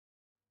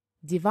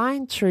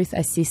Divine Truth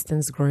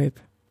Assistance Group.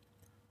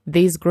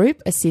 These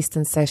group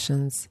assistance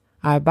sessions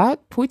are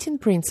about putting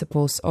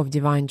principles of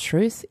divine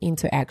truth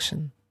into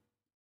action.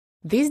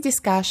 This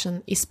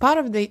discussion is part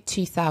of the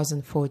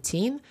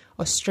 2014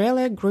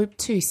 Australia Group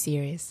 2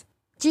 series,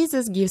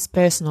 Jesus Gives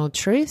Personal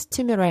Truth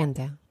to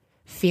Miranda,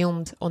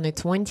 filmed on the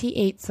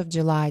 28th of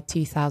July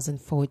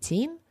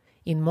 2014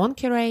 in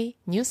Monterey,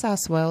 New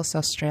South Wales,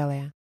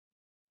 Australia.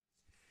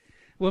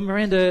 Well,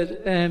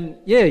 Miranda,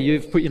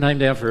 you've put your name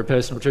down for a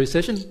personal truth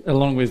session,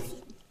 along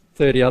with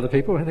 30 other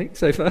people, I think,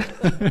 so far.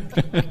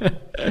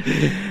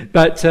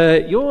 But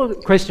your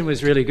question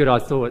was really good, I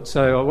thought,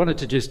 so I wanted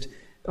to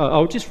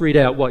I'll just read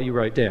out what you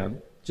wrote down,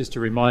 just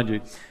to remind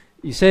you.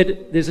 You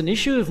said, there's an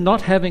issue of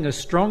not having a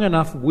strong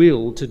enough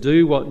will to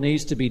do what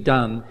needs to be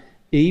done,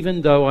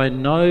 even though I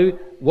know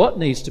what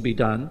needs to be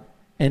done,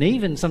 and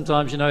even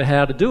sometimes you know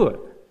how to do it.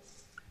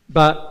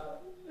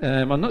 But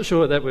I'm not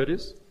sure what that word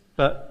is.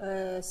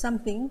 But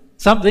something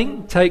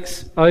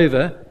takes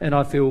over and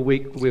I feel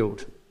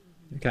weak-willed.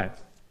 Okay.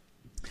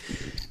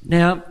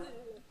 Now,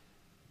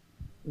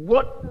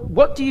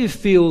 what do you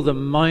feel the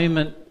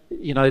moment,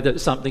 that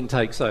something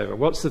takes over?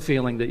 What's the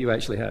feeling that you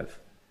actually have?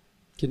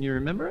 Can you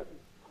remember it?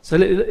 So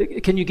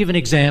can you give an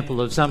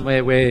example of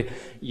somewhere where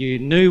you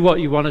knew what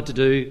you wanted to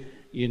do,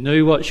 you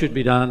knew what should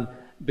be done,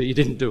 but you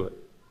didn't do it?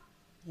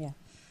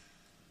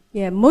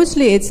 Yeah,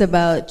 mostly it's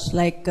about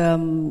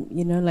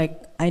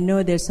I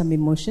know there's some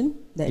emotion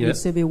that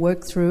needs to be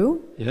worked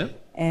through. Yeah.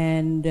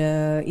 And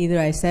either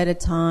I set a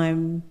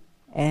time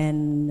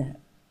and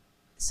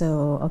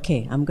so,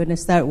 okay, I'm going to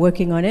start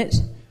working on it.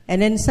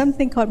 And then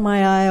something caught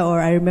my eye,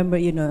 or I remember,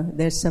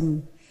 there's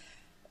some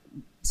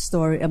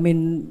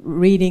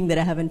reading that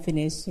I haven't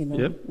finished,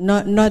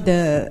 not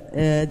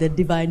the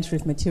Divine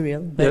Truth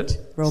material, but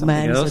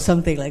romance or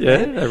something like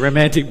that. Yeah, a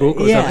romantic book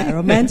or something. Yeah,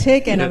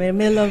 romantic, and I'm in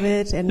the middle of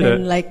it, and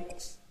then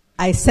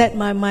I set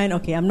my mind,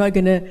 okay, I'm not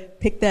going to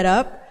pick that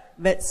up,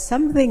 but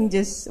something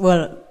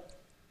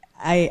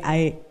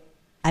I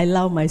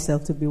allow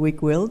myself to be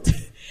weak-willed,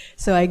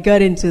 so I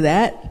got into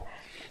that.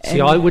 See,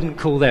 I wouldn't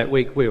call that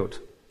weak-willed.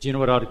 Do you know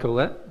what I'd call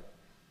that?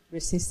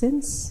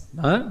 Resistance?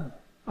 No.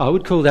 I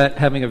would call that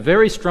having a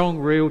very strong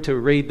will to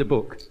read the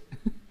book.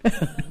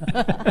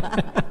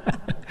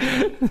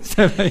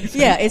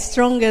 It's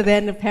stronger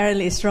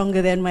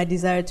than my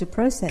desire to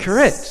process.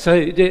 Correct.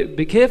 So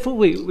be careful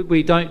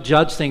we don't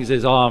judge things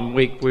as, I'm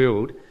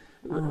weak-willed,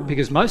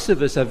 because most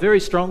of us are very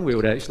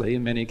strong-willed, actually,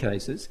 in many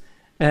cases,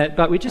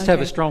 but we just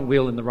have a strong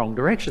will in the wrong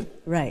direction.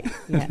 Right,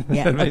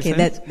 yeah. Okay,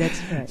 that's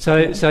right.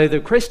 So the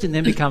question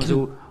then becomes,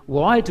 well,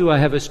 why do I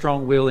have a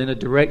strong will in a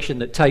direction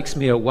that takes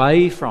me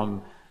away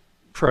from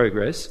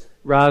progress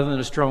rather than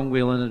a strong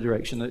will in a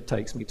direction that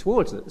takes me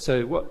towards it?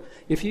 So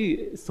if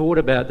you thought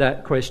about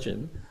that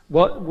question,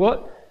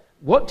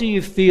 what do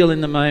you feel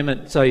in the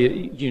moment? So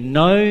you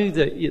know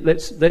that,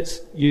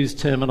 let's use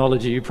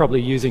terminology you're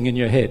probably using in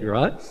your head,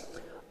 right?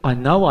 I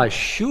know I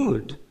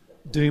should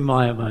do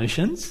my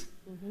emotions,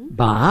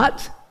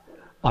 but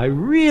I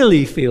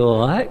really feel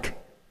like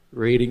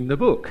reading the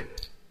book.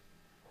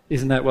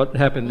 Isn't that what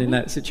happened in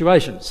that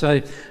situation?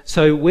 So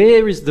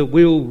where is the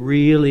will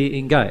really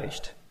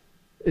engaged?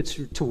 It's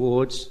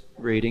towards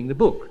reading the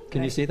book.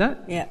 Can you see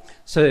that? Yeah.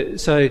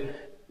 So,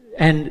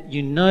 and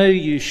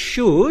you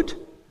should.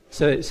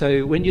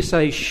 So when you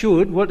say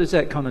should, what does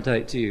that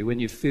connotate to you? When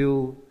you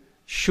feel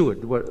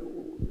should, what,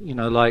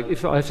 like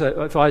if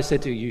I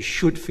said to you, you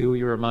should feel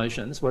your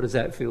emotions, what does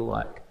that feel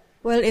like?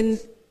 Well,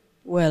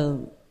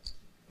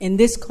 in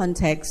this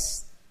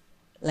context,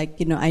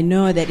 I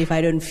know that if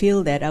I don't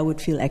feel that, I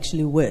would feel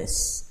actually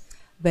worse.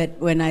 But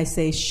when I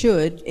say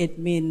should, it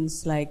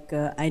means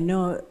I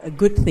know a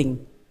good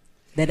thing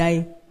that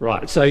I...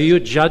 Right, so you're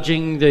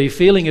judging the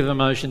feeling of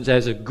emotions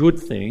as a good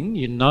thing.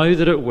 You know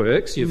that it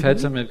works. You've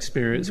had some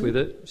experience with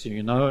it, so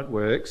you know it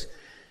works.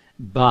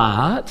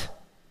 But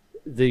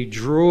the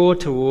draw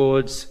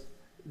towards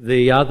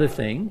the other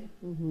thing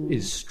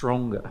is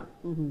stronger.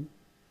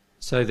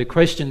 So the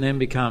question then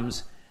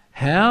becomes,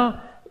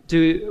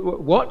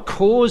 what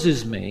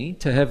causes me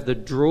to have the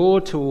draw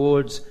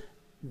towards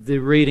the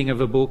reading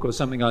of a book or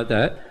something like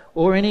that,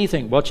 or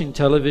anything, watching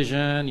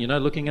television,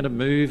 looking at a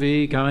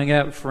movie, going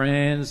out with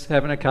friends,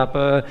 having a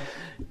cuppa,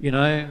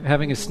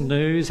 having a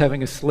snooze,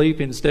 having a sleep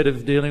instead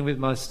of dealing with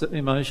my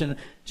emotion.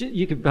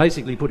 You could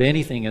basically put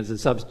anything as a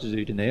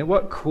substitute in there.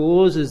 What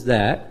causes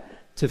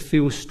that to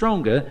feel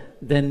stronger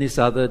than this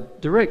other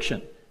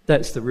direction?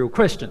 That's the real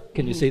question.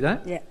 Can you see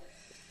that? Yeah.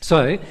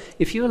 So,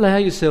 if you allow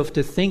yourself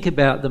to think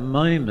about the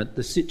moment,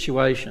 the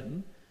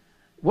situation,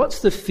 what's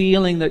the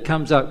feeling that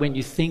comes up when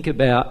you think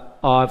about,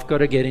 I've got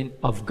to get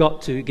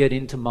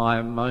into my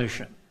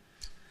emotion?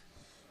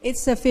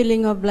 It's a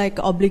feeling of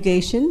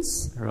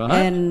obligations, right?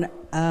 And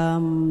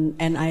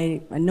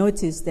I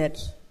notice that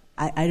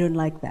I don't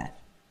like that.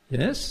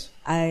 Yes.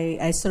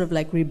 I sort of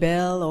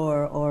rebel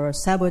or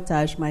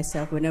sabotage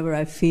myself whenever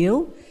I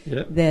feel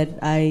that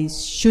I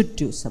should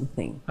do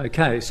something.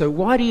 Okay, so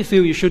why do you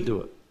feel you should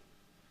do it?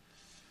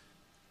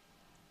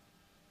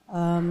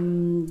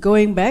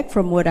 Going back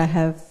from what I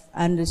have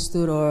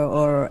understood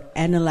or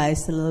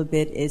analyzed a little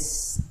bit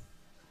is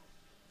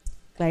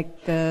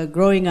like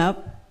growing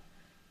up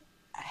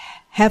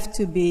have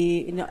to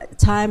be,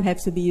 time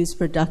have to be used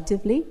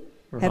productively,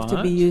 have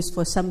to be used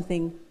for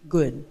something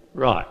good.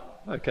 Right.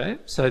 Okay.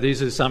 So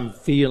these are some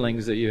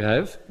feelings that you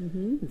have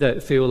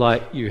that feel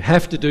like you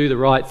have to do the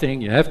right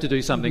thing, you have to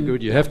do something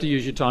good, you have to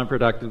use your time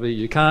productively,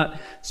 you can't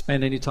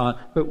spend any time.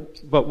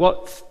 But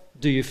what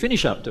do you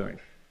finish up doing?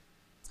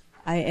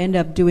 I end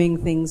up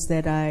doing things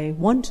that I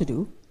want to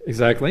do.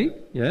 Exactly,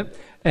 yeah.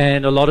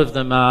 And a lot of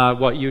them are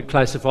what you'd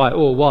classify,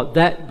 or what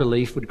that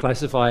belief would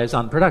classify as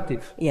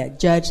unproductive. Yeah,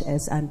 judge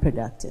as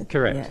unproductive.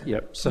 Correct,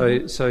 yep. So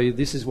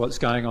this is what's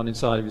going on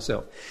inside of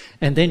yourself.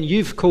 And then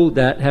you've called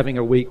that having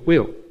a weak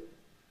will.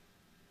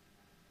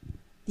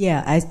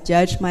 Yeah, I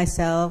judge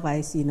myself. I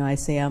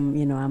say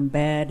I'm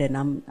bad, and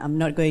I'm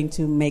not going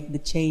to make the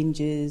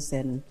changes,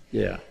 and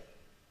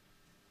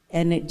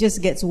it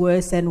just gets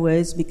worse and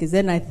worse, because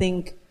then I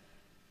think,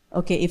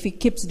 okay, if he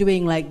keeps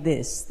doing like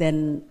this,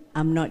 then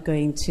I'm not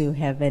going to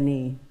have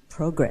any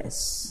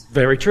progress.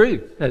 Very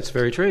true. That's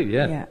very true,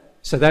 yeah.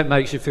 So that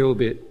makes you feel a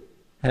bit,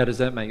 how does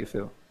that make you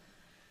feel?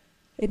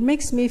 It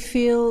makes me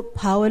feel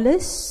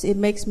powerless. It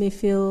makes me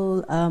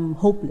feel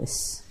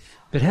hopeless.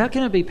 But how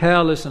can it be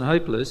powerless and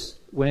hopeless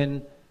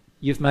when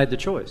you've made the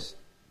choice?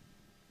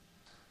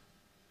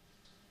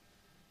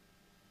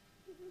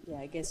 Yeah,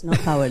 I guess not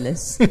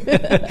powerless.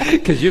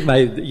 Because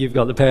you've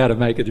got the power to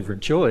make a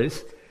different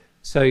choice.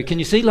 So can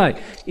you see, like,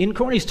 in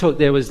Corny's talk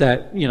there was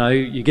that,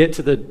 you get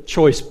to the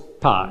choice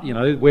part,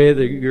 where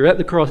you're at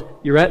the cross,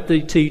 you're at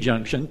the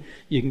T-junction,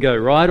 you can go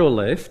right or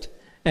left,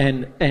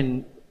 and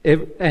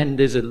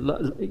there's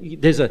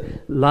a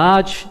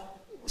large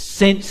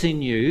sense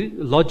in you,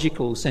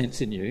 logical sense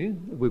in you,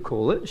 we'll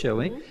call it, shall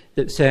we,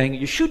 that's saying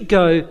you should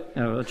go,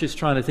 I'm just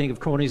trying to think of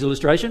Corny's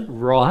illustration,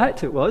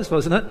 right, it was,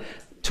 wasn't it?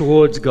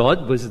 Towards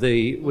God was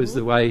the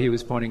way he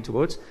was pointing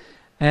towards.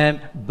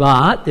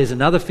 But there's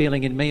another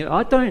feeling in me,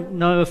 I don't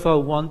know if I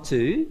want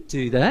to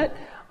do that.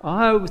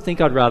 I think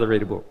I'd rather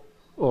read a book.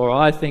 Or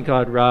I think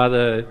I'd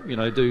rather,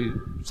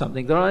 do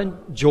something that I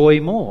enjoy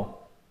more.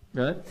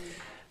 Right?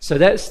 So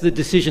that's the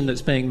decision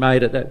that's being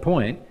made at that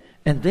point.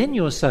 And then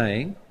you're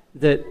saying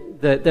that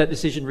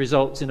decision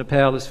results in a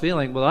powerless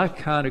feeling. Well, I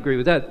can't agree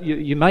with that.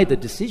 You made the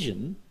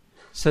decision,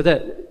 so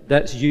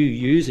that's you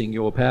using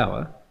your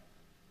power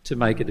to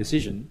make a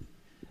decision.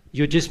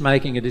 You're just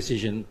making a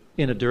decision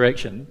in a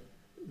direction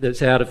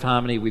that's out of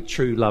harmony with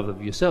true love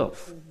of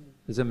yourself.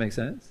 Does that make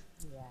sense?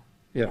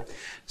 Yeah.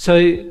 So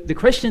the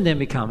question then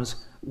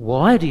becomes,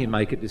 why do you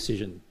make a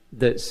decision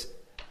that's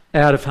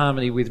out of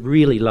harmony with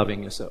really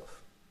loving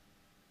yourself?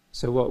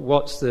 So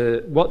what's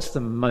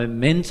the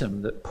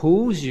momentum that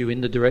pulls you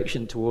in the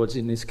direction towards,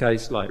 in this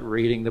case, like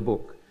reading the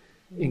book,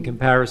 in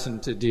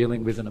comparison to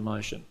dealing with an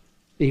emotion,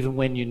 even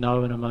when you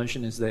know an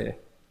emotion is there?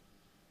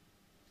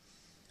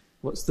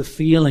 What's the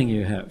feeling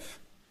you have?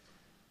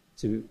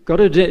 So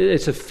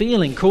it's a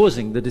feeling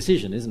causing the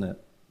decision, isn't it?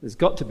 There's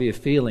got to be a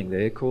feeling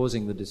there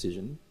causing the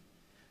decision.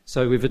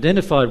 So we've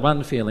identified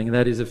one feeling, and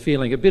that is a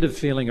bit of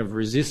feeling of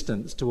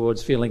resistance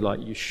towards feeling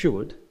like you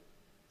should.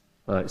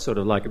 Sort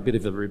of like a bit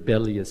of a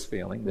rebellious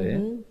feeling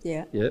there.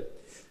 Yeah.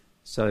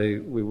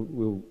 So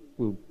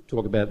we'll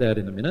talk about that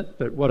in a minute.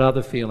 But what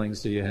other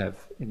feelings do you have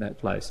in that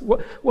place?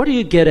 What do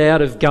you get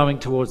out of going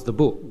towards the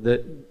book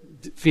that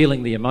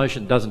feeling the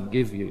emotion doesn't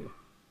give you?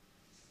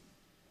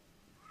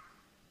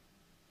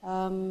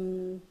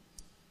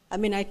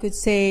 I could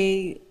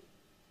say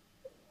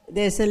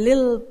there's a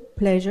little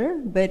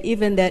pleasure, but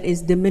even that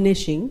is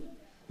diminishing.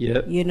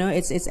 Yeah.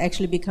 It's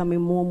actually becoming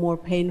more and more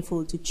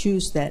painful to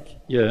choose that.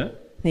 Yeah.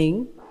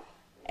 Thing,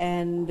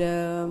 and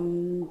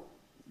the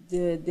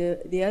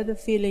other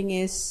feeling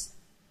is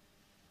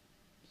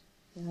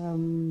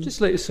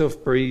just let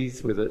yourself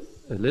breathe with it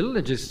a little,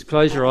 and just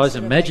close your eyes.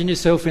 Imagine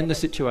yourself in the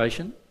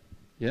situation.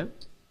 Yeah,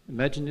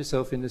 imagine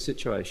yourself in the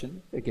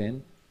situation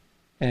again,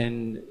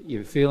 and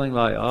you're feeling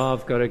like,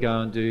 I've got to go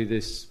and do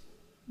this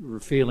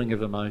feeling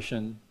of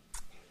emotion.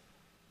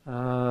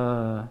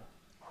 I've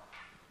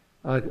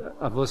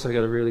also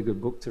got a really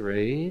good book to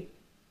read.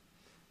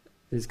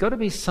 There's got to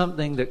be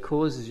something that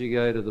causes you to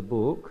go to the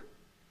book.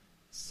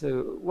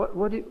 So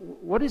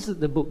what is it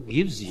the book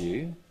gives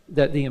you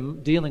that the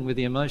dealing with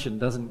the emotion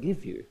doesn't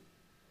give you?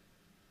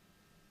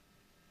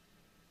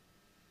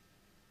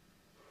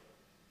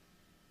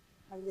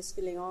 I'm just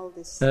feeling all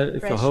this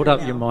if you hold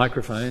up your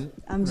microphone.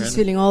 I'm just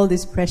feeling all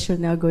this pressure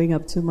now going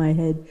up to my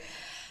head.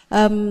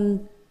 I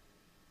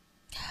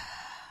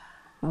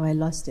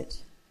lost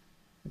it.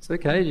 It's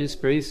okay,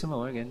 just breathe some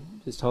more again.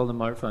 Just hold the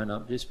microphone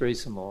up, just breathe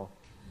some more.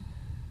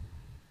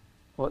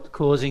 What's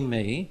causing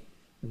me?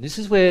 And this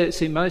is where,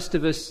 most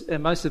of us,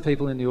 and most of the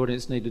people in the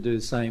audience need to do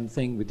the same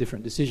thing with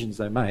different decisions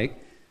they make.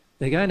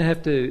 They're going to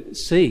have to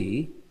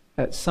see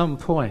at some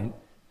point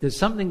there's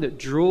something that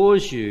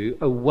draws you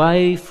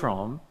away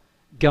from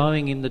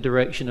going in the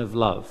direction of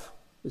love.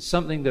 There's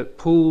something that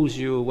pulls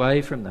you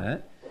away from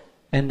that.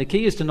 And the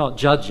key is to not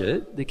judge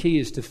it. The key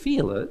is to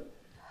feel it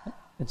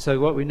And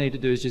so what we need to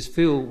do is just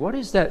feel, what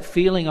is that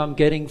feeling I'm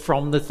getting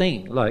from the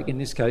thing? Like in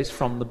this case,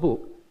 from the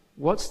book.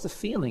 What's the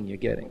feeling you're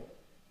getting?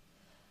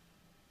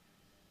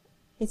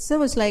 It's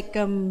almost like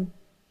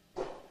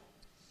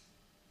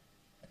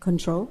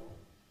control.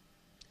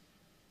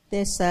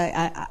 There's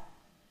it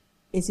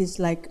is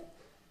like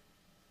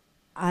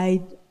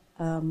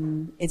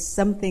it's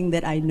something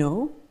that I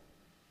know.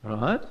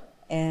 Right.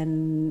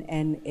 And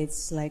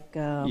it's like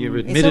you've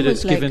admitted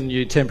it's given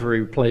you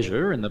temporary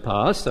pleasure in the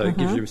past, so it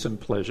gives you some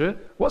pleasure.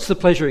 What's the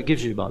pleasure it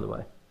gives you, by the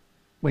way,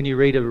 when you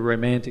read a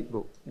romantic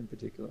book in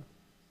particular?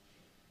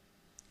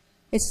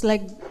 It's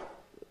like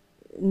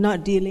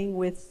not dealing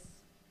with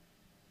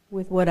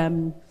what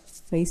I'm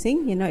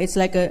facing. You know, it's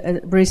like a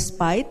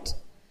respite,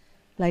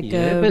 like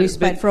a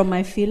respite from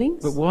my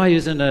feelings. But why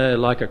isn't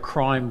like a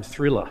crime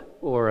thriller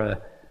or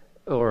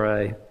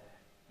a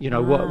you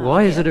know,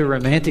 why is it a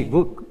romantic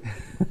book?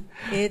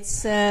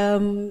 It's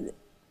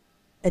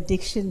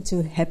addiction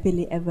to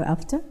happily ever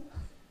after.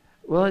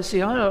 Well,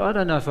 see, I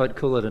don't know if I'd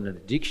call it an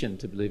addiction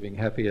to living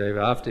happily ever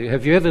after.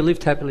 Have you ever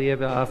lived happily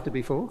ever after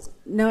before?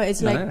 No,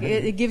 it's like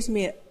it gives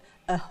me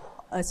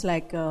it's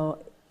like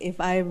if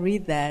I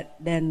read that,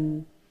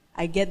 then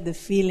I get the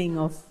feeling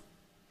of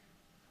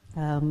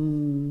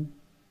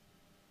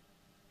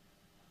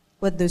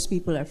what those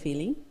people are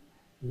feeling.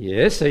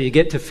 Yeah, so you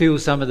get to feel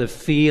some of the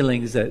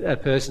feelings that a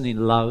person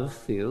in love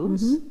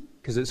feels,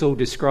 because it's all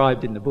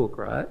described in the book,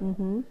 right?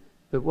 Mm-hmm.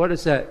 But what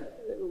is that?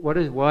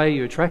 Why are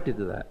you attracted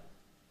to that?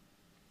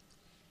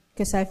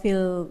 Because I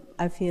feel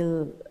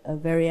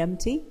very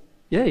empty.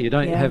 Yeah, you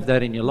don't have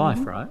that in your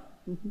life, right?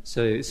 Mm-hmm.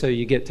 So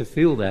you get to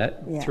feel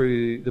that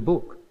through the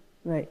book,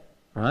 right?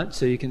 Right.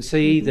 So you can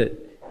see that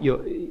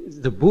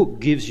the book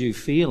gives you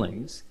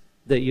feelings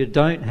that you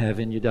don't have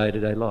in your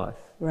day-to-day life,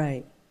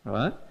 right?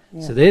 Right.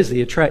 Yeah. So there's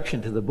the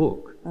attraction to the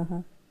book.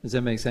 Uh-huh. Does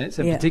that make sense?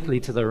 And particularly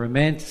to the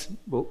romance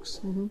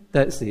books,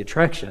 that's the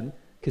attraction,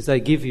 because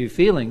they give you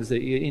feelings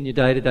that you, in your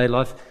day-to-day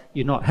life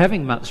you're not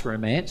having much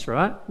romance,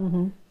 right?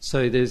 Mm-hmm.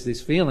 So there's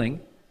this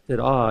feeling that,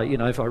 you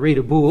know, if I read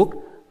a book,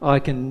 I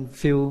can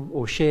feel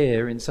or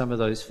share in some of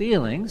those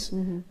feelings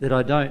that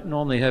I don't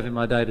normally have in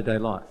my day-to-day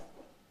life.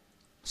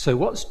 So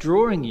what's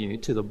drawing you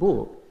to the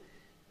book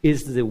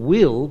is the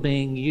will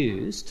being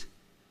used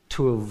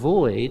to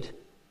avoid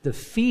the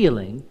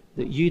feeling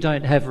that you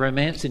don't have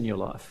romance in your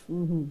life.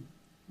 Mm-hmm.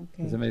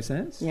 Okay. Does that make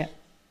sense? Yeah.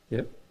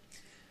 Yep.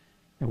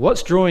 And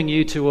what's drawing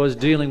you towards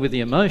dealing with the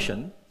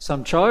emotion?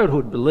 Some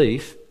childhood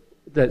belief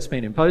that's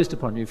been imposed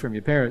upon you from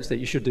your parents that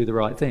you should do the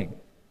right thing.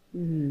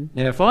 Mm-hmm.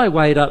 Now, if I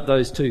weighed up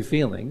those two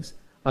feelings,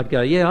 I'd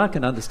go, I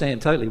can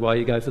understand totally why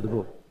you go for the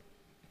book.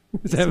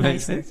 Does that make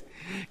sense?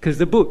 Because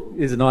the book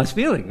is a nice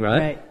feeling,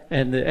 right?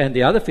 And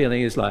the other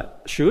feeling is like,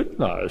 should?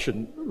 No, I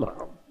shouldn't. Like,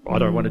 I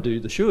don't want to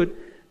do the should.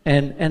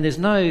 And there's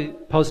no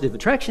positive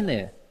attraction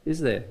there,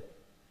 is there?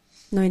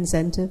 No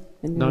incentive.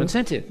 No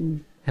incentive.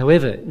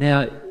 However,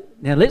 now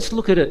let's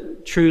look at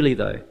it truly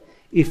though.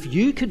 If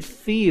you could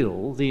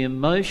feel the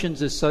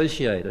emotions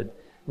associated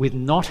with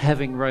not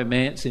having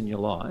romance in your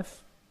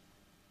life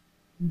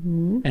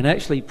and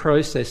actually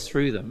process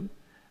through them,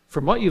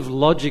 from what you've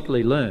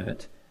logically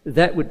learnt,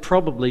 that would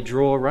probably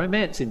draw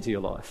romance into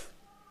your life,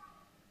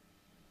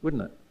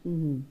 wouldn't it?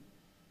 Mm-hmm.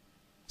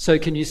 So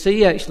can you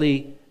see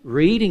actually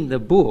reading the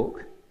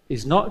book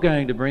is not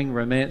going to bring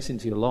romance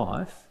into your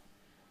life,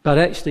 but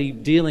actually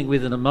dealing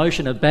with an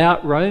emotion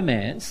about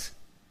romance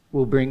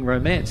will bring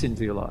romance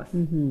into your life.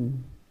 Mm-hmm.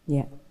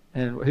 Yeah.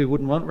 And who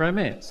wouldn't want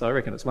romance? I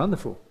reckon it's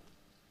wonderful.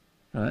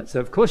 Right?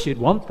 So of course you'd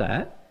want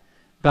that,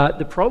 but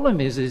the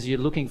problem is you're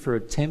looking for a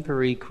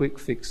temporary quick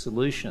fix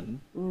solution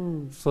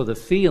for the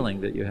feeling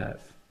that you have.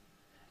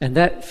 And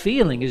that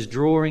feeling is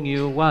drawing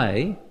you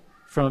away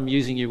from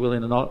using your will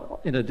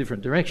in a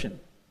different direction.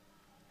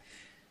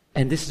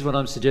 And this is what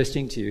I'm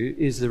suggesting to you,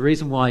 is the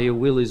reason why your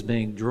will is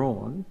being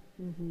drawn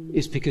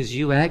is because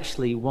you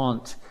actually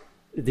want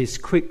this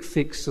quick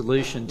fix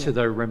solution to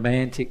the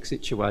romantic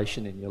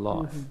situation in your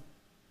life.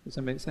 Does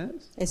that make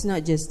sense? It's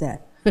not just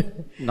that.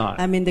 No.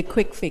 I mean, the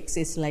quick fix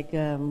is like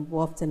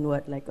often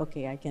what, like,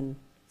 okay, I can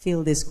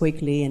feel this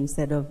quickly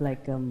instead of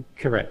like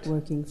correct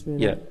working through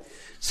that.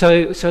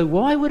 So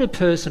why would a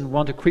person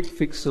want a quick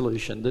fix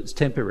solution that's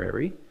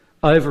temporary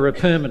over a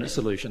permanent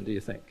solution, do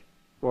you think?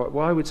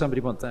 Why would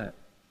somebody want that?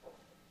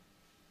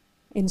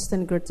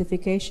 Instant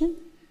gratification?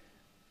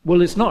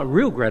 Well, it's not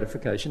real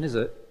gratification, is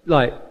it?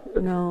 Like,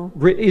 no.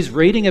 Is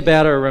reading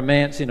about a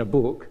romance in a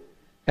book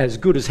as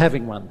good as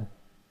having one?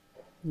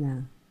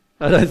 No.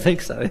 I don't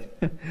think so.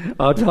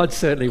 I'd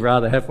certainly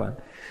rather have one.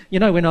 You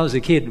know, when I was a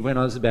kid, when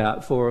I was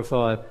about 4 or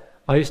 5,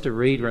 I used to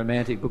read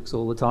romantic books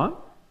all the time.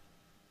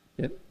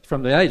 Yep.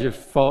 From the age of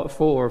 4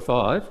 or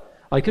 5,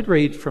 I could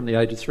read from the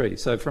age of 3.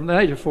 So from the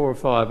age of 4 or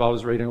 5, I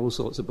was reading all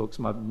sorts of books,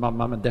 my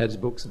mum and dad's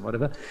books and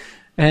whatever.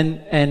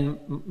 And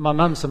my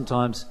mum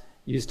sometimes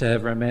used to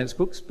have romance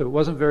books, but it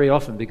wasn't very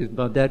often because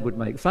my dad would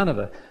make fun of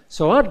her.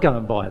 So I'd go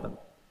and buy them.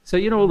 So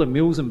you know all the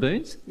Mills and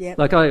Boons? Yep.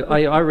 Like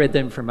I read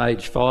them from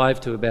age 5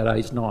 to about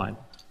age 9.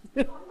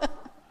 Yeah,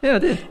 I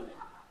did.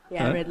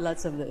 Yeah, I read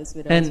lots of those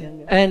when I was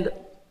younger.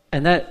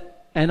 And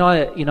that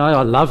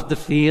I loved the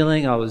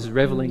feeling. I was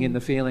reveling in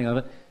the feeling of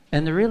it.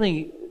 And the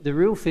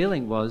real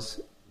feeling was,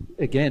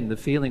 again,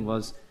 this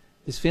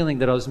feeling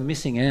that I was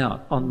missing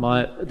out on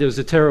there was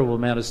a terrible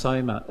amount of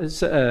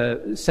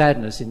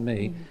sadness in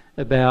me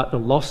about the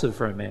loss of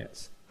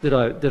romance that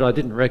I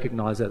didn't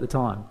recognise at the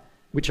time,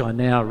 which I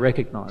now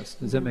recognise.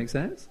 Does that make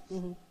sense?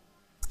 Mm-hmm.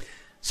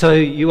 So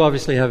you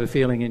obviously have a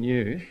feeling in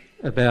you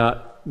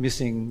about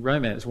missing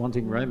romance,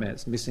 wanting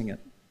romance, missing it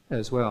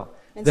as well.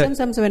 And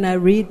sometimes when I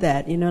read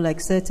that,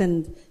 like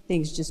certain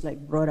things just like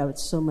brought out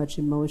so much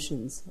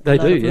emotions. They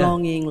do, A lot of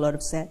longing, a lot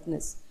of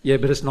sadness. Yeah,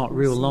 but it's not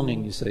real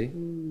longing, you see.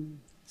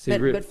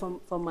 But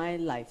for my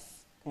life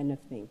kind of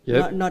thing.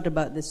 Yep. Not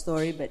about the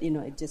story, but,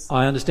 it just...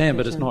 I understand,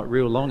 but it's not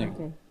real longing.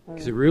 Okay.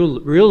 Because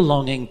real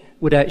longing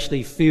would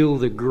actually feel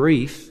the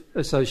grief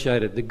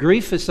associated. The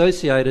grief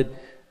associated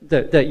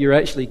that you're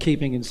actually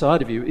keeping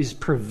inside of you is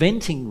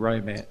preventing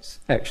romance,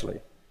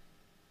 actually.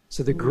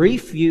 So the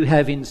grief you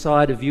have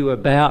inside of you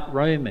about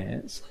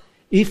romance,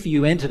 if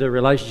you entered a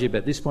relationship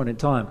at this point in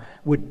time,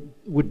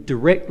 would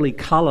directly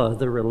colour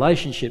the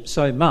relationship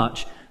so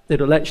much that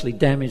it'll actually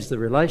damage the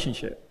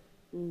relationship.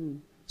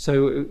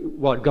 So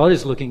what God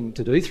is looking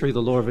to do through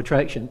the law of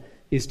attraction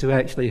is to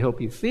actually help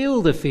you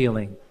feel the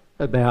feeling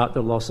about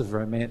the loss of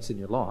romance in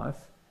your life,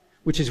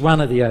 which is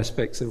one of the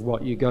aspects of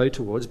what you go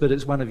towards, but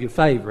it's one of your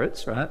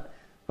favourites, right,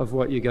 of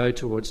what you go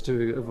towards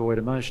to avoid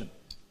emotion.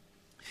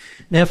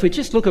 Now, if we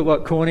just look at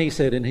what Corny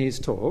said in his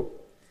talk,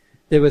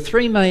 there were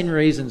three main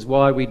reasons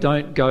why we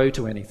don't go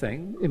to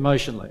anything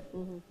emotionally.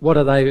 Mm-hmm. What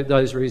are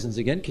those reasons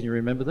again? Can you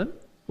remember them?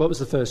 What was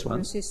the first one?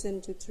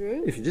 Resistance to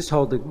truth. If you just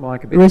hold the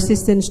mic a bit.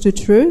 Resistance to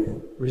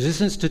truth.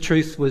 Resistance to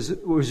truth was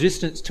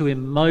resistance to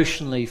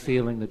emotionally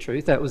feeling the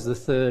truth. That was the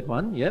third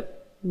one,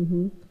 yep.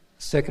 Mm-hmm.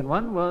 Second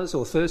one was,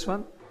 or first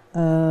one?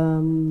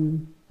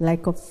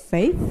 Lack of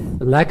faith.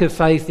 Lack of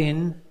faith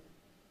in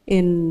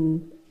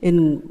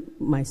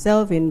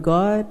myself, in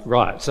God.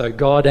 Right, so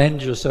God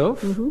and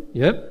yourself. Mm-hmm.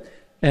 Yep.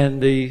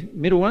 And the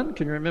middle one,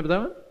 can you remember that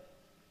one?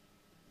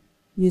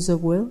 Use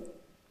of will.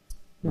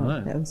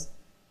 No. That was...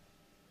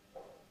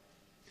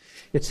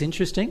 It's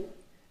interesting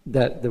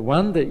that the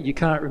one that you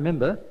can't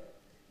remember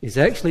is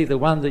actually the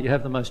one that you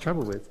have the most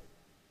trouble with.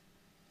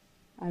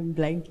 I'm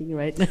blanking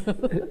right now.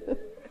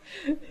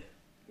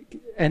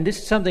 And this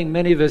is something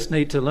many of us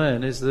need to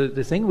learn, is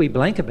the thing we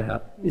blank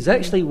about is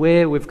actually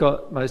where we've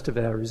got most of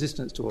our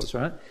resistance towards,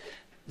 right?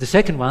 The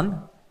second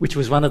one, which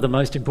was one of the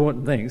most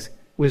important things,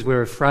 was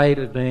we're afraid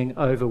of being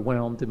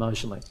overwhelmed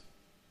emotionally.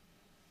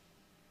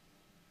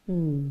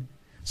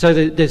 So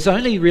there's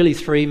only really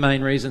three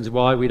main reasons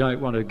why we don't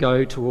want to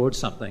go towards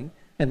something,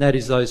 and that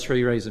is those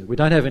three reasons. We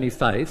don't have any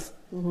faith,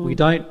 we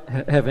don't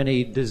have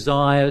any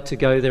desire to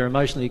go there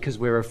emotionally because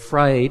we're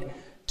afraid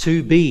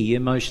to be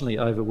emotionally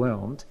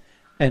overwhelmed,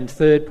 and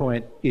third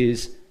point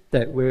is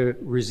that we're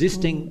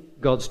resisting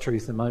God's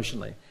truth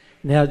emotionally.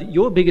 Now,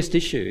 your biggest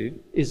issue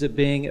is of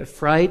being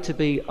afraid to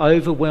be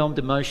overwhelmed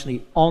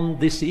emotionally on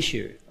this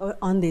issue.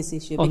 On this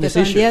issue. On because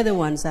this on issue. the other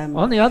ones,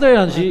 on the other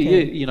ones,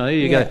 okay.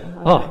 you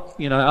go,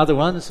 other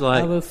ones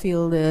like... I will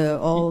feel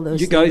all those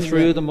You go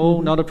through them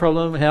all, not a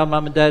problem. How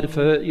mum and dad have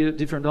hurt you at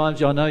different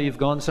times. I know you've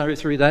gone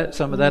through that,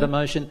 some of that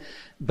emotion.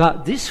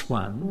 But this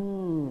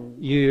one,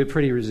 you're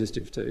pretty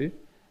resistive to.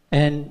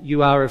 And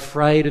you are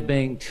afraid of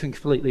being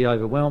completely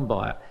overwhelmed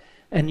by it.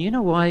 And you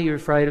know why you're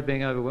afraid of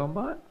being overwhelmed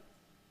by it?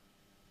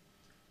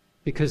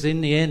 Because in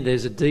the end,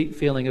 there's a deep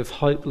feeling of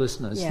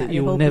hopelessness that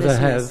you will never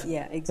have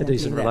a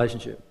decent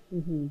relationship.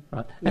 Mm-hmm.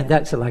 Right? And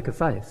that's a lack of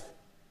faith.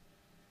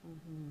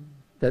 Mm-hmm.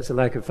 That's a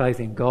lack of faith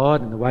in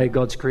God and the way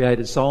God's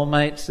created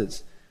soulmates.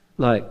 It's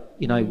like,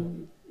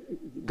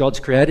 God's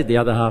created the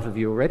other half of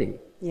you already.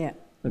 Yeah.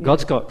 But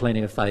God's got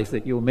plenty of faith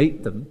that you'll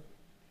meet them.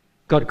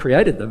 God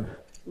created them.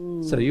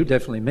 So you'll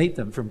definitely meet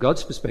them from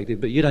God's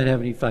perspective, but you don't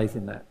have any faith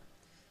in that.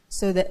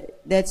 So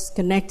that's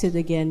connected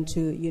again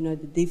to, the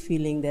deep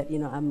feeling that,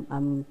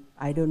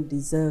 I don't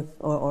deserve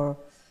or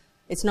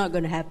it's not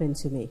going to happen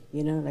to me,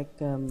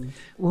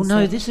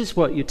 this is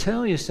what you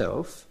tell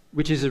yourself,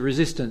 which is a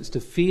resistance to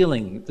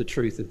feeling the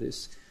truth of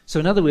this. So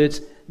in other words,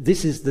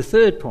 this is the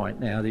third point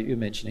now that you're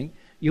mentioning.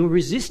 You're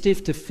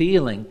resistive to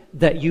feeling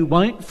that you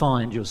won't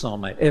find your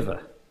soulmate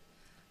ever.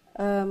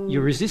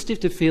 You're resistive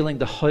to feeling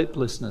the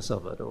hopelessness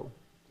of it all.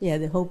 Yeah,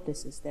 the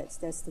hopelessness.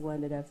 That's the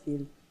one that I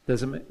feel.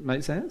 Does it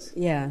make sense?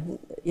 Yeah,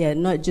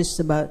 not just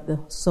about the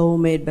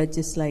soulmate, but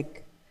just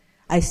like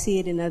I see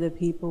it in other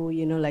people,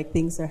 like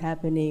things are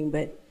happening,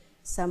 but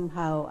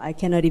somehow I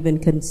cannot even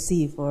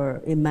conceive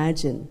or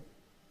imagine.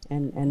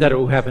 And that it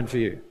will happen for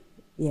you.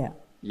 Yeah.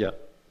 Yeah.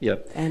 Yeah.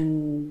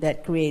 And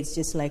that creates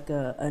just like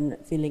a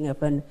feeling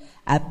of an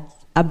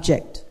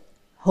abject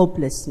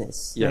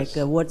hopelessness. Yes.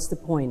 Like, what's the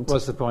point?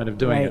 What's the point of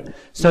doing it?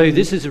 So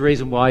this is the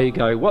reason why you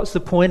go, what's the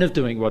point of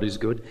doing what is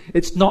good?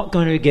 It's not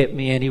going to get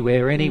me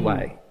anywhere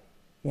anyway.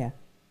 Yeah.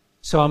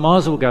 So I might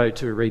as well go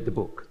to read the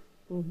book.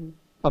 Mm-hmm.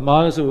 I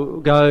might as well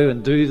go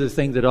and do the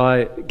thing that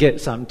I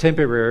get some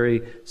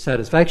temporary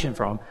satisfaction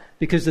from,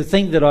 because the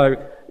thing that I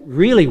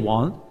really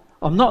want,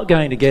 I'm not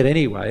going to get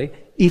anyway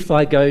if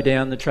I go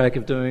down the track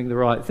of doing the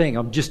right thing.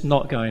 I'm just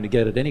not going to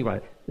get it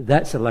anyway.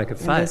 That's a lack of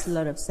faith. And there's a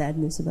lot of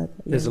sadness about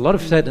that. There's a lot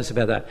of sadness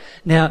about that.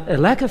 Now, a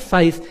lack of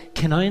faith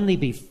can only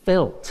be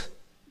felt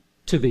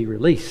to be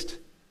released.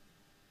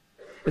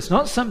 It's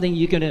not something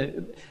you're going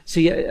to...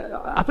 See,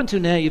 up until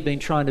now you've been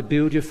trying to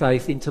build your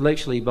faith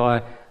intellectually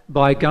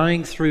by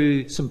going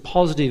through some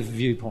positive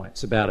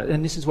viewpoints about it.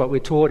 And this is what we're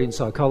taught in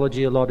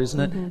psychology a lot, isn't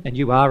it? Mm-hmm. And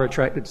you are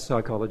attracted to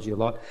psychology a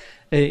lot.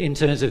 In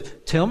terms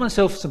of tell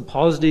myself some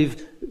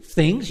positive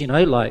things,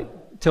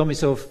 like tell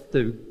myself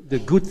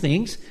the good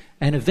things,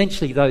 and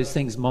eventually those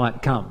things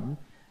might come.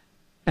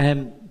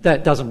 And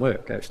that doesn't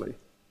work, actually.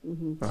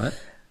 Mm-hmm. Right?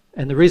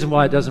 And the reason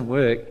why it doesn't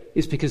work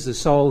is because the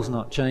soul's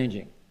not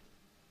changing.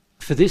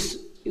 For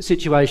this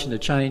situation to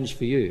change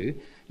for you,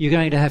 you're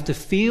going to have to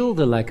feel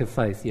the lack of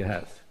faith you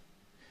have.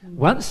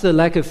 Once the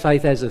lack of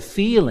faith as a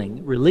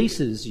feeling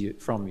releases you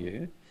from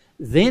you,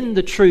 then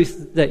the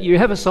truth that you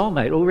have a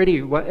soulmate already,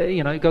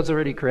 God's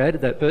already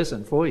created that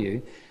person for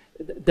you,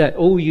 that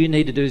all you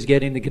need to do is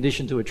get in the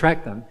condition to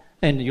attract them,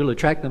 and you'll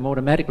attract them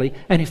automatically.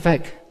 And in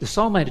fact, the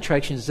soulmate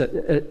attraction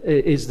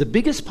is the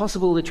biggest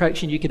possible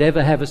attraction you could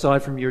ever have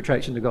aside from your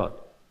attraction to God.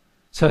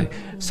 So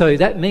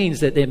that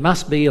means that there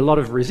must be a lot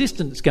of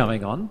resistance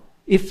going on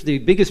if the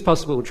biggest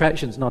possible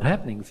attraction is not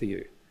happening for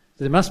you.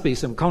 So there must be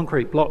some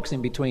concrete blocks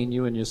in between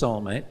you and your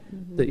soulmate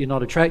that you're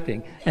not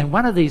attracting. And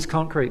one of these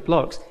concrete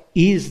blocks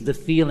is the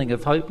feeling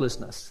of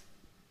hopelessness.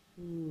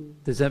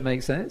 Does that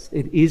make sense?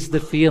 It is the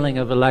feeling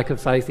of a lack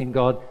of faith in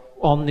God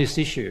on this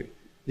issue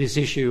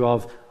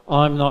of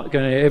I'm not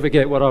going to ever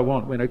get what I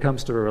want when it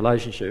comes to a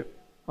relationship.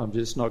 I'm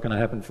just not going to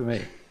happen for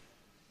me.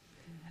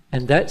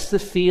 And that's the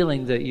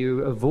feeling that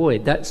you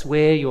avoid. That's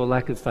where your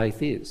lack of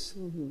faith is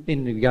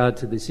in regard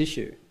to this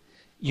issue.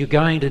 You're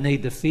going to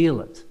need to feel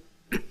it.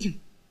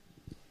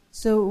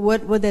 So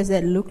what does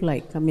that look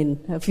like? I mean,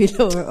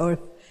 or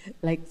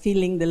like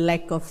feeling the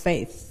lack of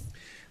faith?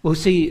 Well,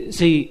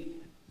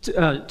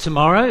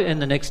 tomorrow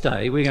and the next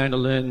day we're going to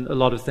learn a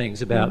lot of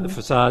things about the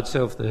facade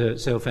self, the hurt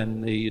self,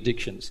 and the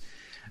addictions.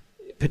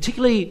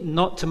 Particularly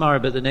not tomorrow,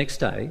 but the next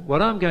day.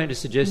 What I'm going to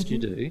suggest you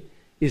do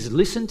is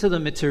listen to the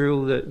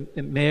material that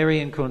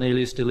Mary and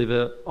Cornelius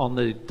deliver on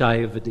the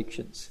day of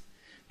addictions,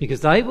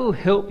 because they will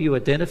help you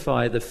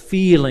identify the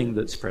feeling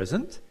that's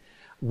present,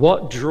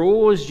 what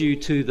draws you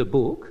to the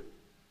book,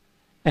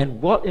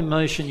 and what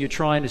emotion you're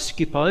trying to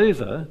skip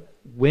over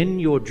when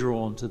you're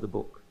drawn to the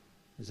book.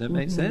 Does that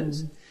make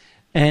sense?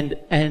 And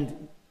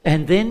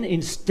then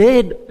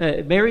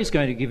instead, Mary's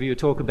going to give you a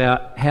talk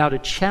about how to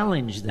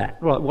challenge that.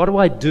 Right, what do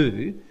I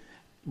do?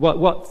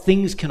 What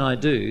things can I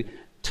do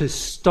to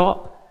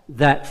stop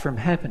that from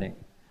happening?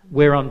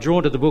 Where I'm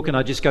drawn to the book and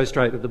I just go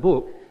straight to the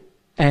book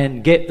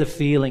and get the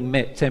feeling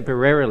met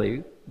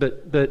temporarily,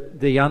 but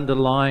the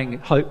underlying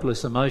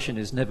hopeless emotion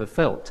is never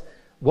felt.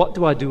 What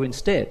do I do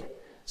instead?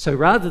 So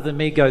rather than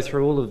me go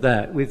through all of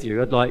that with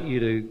you, I'd like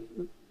you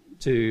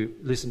to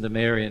listen to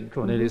Mary and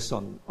Cornelius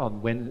on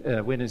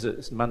when is it?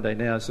 It's Monday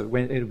now, so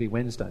it'll be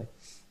Wednesday.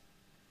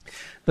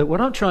 But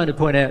what I'm trying to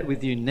point out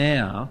with you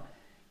now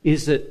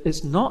is that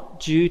it's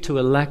not due to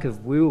a lack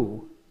of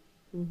will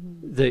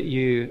that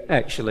you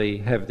actually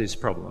have this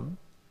problem.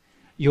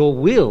 Your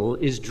will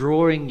is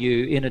drawing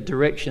you in a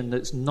direction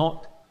that's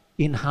not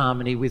in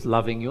harmony with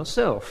loving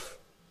yourself.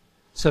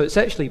 So it's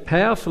actually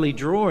powerfully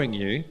drawing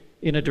you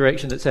in a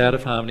direction that's out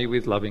of harmony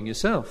with loving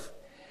yourself.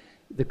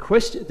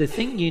 The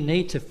thing you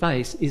need to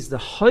face is the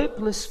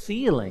hopeless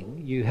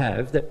feeling you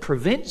have that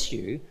prevents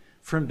you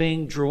from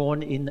being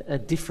drawn in a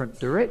different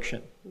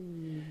direction.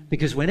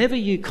 Because whenever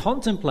you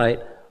contemplate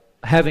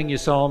having your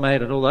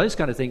soulmate and all those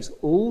kind of things,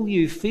 all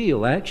you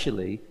feel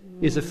actually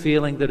is a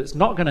feeling that it's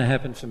not going to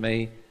happen for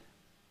me,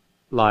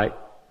 like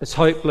it's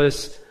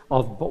hopeless,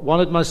 I've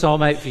wanted my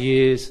soulmate for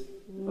years,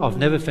 I've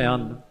never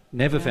found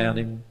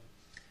him,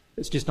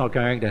 it's just not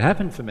going to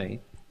happen for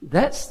me.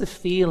 That's the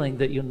feeling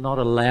that you're not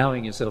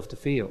allowing yourself to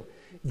feel,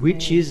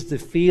 which is the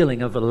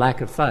feeling of a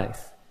lack of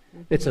faith.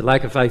 It's a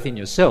lack of faith in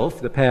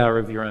yourself, the power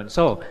of your own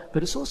soul,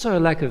 but it's also a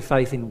lack of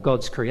faith in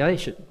God's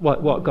creation,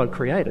 what God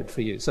created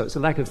for you. So it's a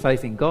lack of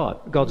faith in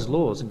God, God's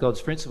laws and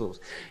God's principles.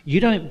 You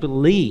don't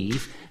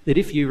believe that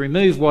if you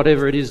remove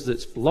whatever it is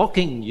that's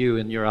blocking you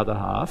and your other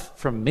half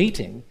from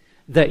meeting,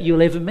 that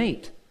you'll ever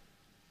meet.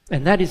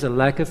 And that is a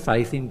lack of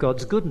faith in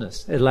God's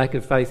goodness, a lack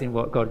of faith in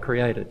what God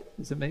created.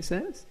 Does that make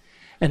sense?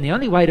 And the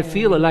only way to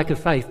feel a lack of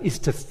faith is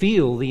to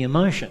feel the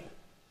emotion.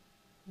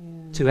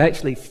 To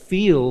actually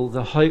feel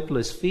the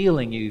hopeless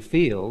feeling you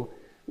feel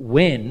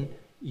when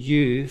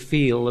you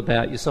feel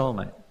about your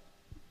soulmate.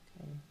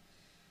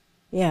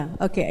 Yeah,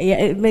 okay. Yeah,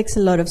 it makes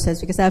a lot of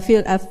sense because I've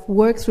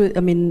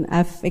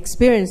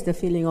experienced the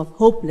feeling of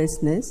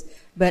hopelessness,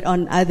 but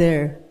on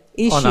other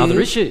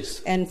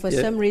issues. And for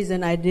some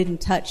reason I didn't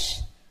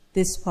touch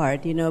this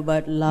part,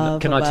 about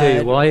love. Can I tell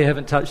you why you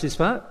haven't touched this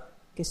part?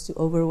 It's too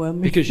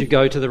overwhelming. Because you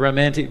go to the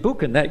romantic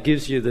book and that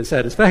gives you the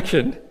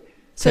satisfaction.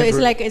 So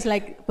it's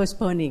like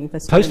postponing.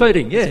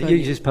 Postponing, yeah.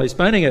 You're just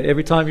postponing it.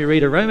 Every time you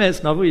read a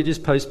romance novel, you're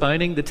just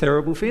postponing the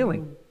terrible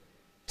feeling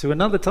to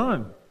another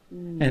time.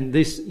 And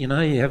this, you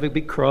have a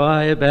big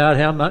cry about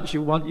how much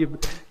you want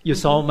your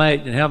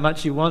soulmate and how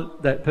much you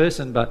want that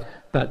person,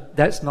 but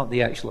that's not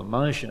the actual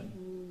emotion.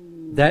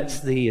 That's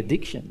the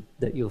addiction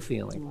that you're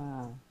feeling.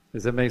 Wow.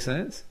 Does that make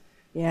sense?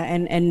 Yeah,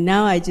 and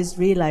now I just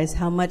realize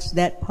how much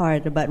that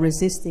part about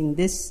resisting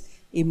this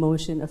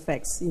emotion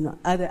affects,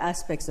 other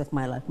aspects of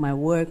my life, my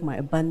work, my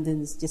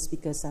abundance, just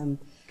because I'm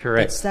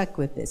Correct. stuck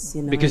with this,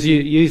 Because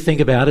you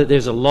think about it,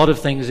 there's a lot of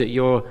things that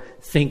you're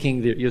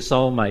thinking that your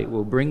soulmate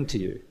will bring to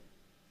you.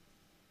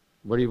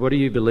 What do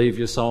you believe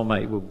your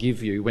soulmate will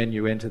give you when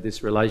you enter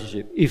this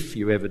relationship, if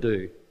you ever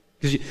do?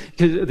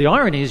 Because the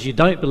irony is you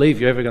don't believe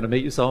you're ever going to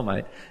meet your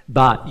soulmate,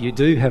 but you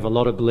do have a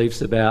lot of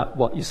beliefs about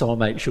what your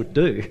soulmate should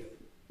do.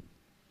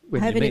 I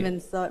haven't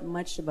even thought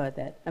much about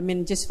that. I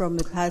mean, just from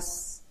the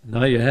past...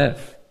 No, you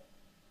have.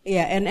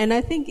 Yeah, and I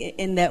think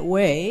in that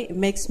way, it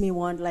makes me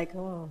want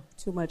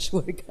too much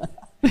work.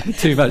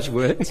 Too much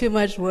work? Too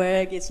much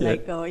work. It's I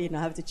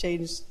have to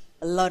change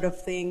a lot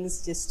of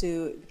things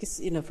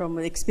because, from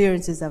the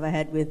experiences I've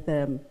had with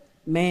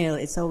male,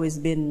 it's always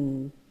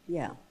been,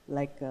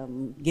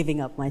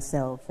 giving up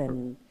myself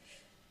and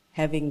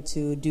having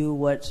to do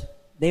what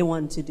they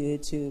want to do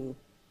to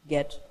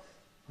get...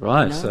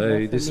 Right,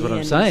 so this is what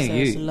I'm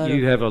saying.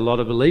 You have a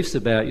lot of beliefs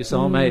about your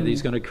soulmate.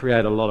 He's going to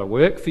create a lot of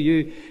work for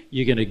you.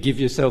 You're going to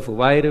give yourself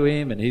away to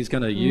him, and he's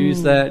going to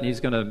use that, and he's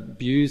going to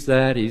abuse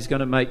that. He's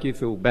going to make you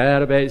feel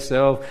bad about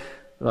yourself.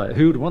 Like,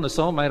 who would want a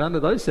soulmate under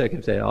those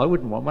circumstances? I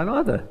wouldn't want one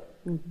either.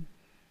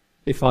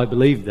 If I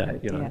believed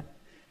that, Yeah.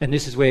 And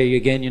this is where,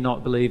 again, you're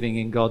not believing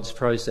in God's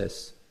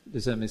process.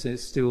 Does that make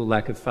sense? Still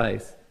lack of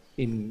faith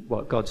in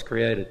what God's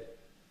created.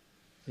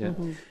 Yeah.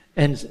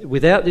 And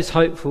without this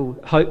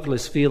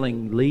hopeless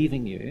feeling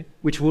leaving you,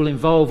 which will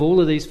involve all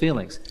of these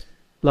feelings,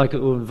 like it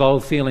will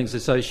involve feelings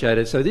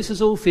associated. So this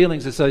is all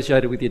feelings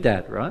associated with your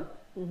dad, right?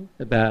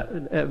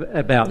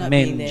 About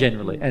men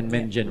generally and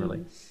men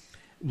generally.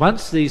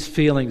 Once these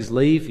feelings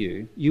leave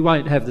you, you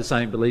won't have the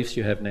same beliefs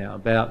you have now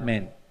about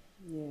men.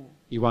 Yeah.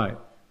 You won't.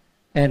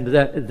 And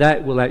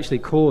that will actually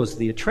cause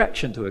the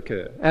attraction to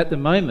occur. At the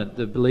moment,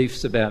 the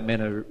beliefs about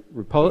men are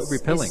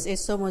repelling.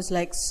 It's almost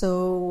like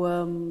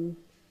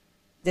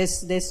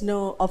there's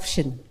no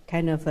option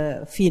kind of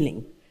a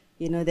feeling.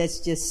 That's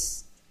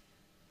just,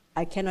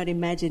 I cannot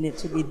imagine it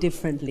to be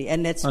differently.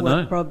 And that's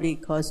what probably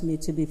caused me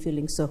to be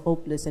feeling so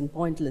hopeless and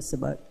pointless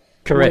about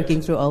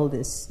working through all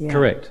this. Yeah.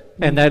 Correct.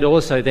 And that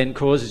also then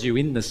causes you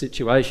in the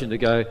situation to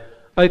go,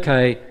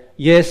 okay,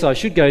 yes, I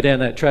should go down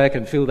that track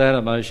and feel that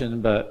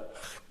emotion, but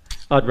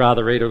I'd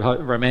rather read a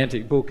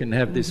romantic book and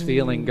have this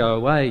feeling go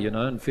away,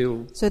 and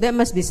feel... So that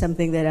must be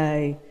something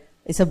that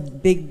it's a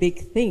big,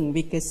 big thing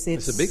because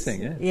it's a big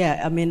thing, yeah.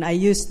 Yeah, I mean, I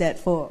use that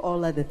for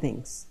all other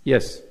things.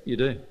 Yes, you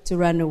do. To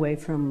run away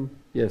from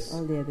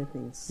all the other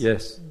things.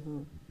 Yes.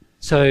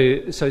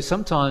 So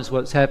sometimes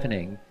what's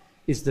happening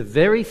is the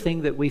very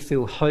thing that we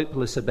feel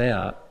hopeless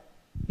about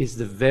is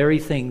the very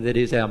thing that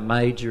is our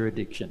major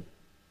addiction.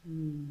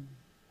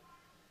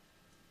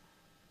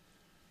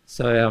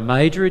 So our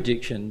major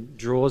addiction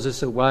draws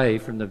us away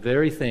from the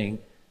very thing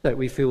that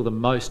we feel the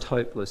most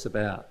hopeless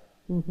about.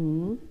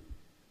 In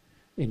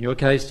your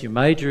case, your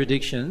major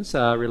addictions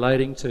are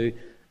relating to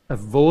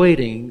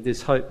avoiding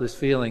this hopeless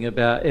feeling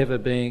about ever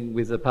being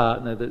with a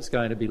partner that's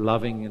going to be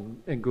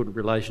loving and good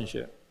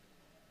relationship.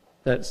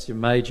 That's your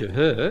major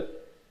hurt.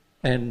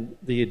 And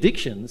the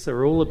addictions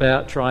are all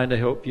about trying to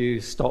help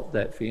you stop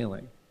that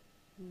feeling.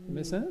 Does that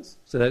make sense?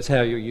 So that's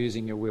how you're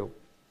using your will.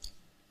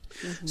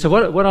 So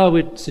what I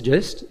would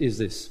suggest is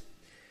this.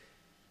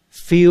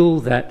 Feel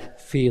that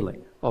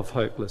feeling of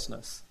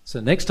hopelessness. So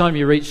next time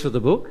you reach for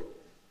the book,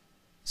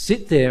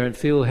 sit there and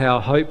feel how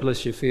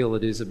hopeless you feel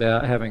it is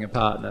about having a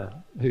partner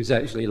who's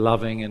actually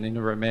loving and in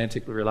a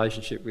romantic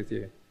relationship with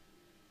you.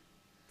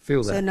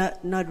 Feel that.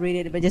 So not read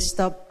it, but just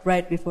stop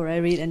right before I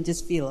read and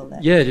just feel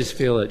that. Yeah, just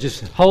feel it.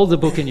 Just hold the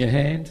book in your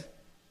hand.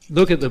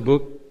 Look at the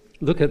book.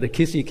 Look at the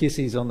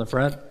kissies on the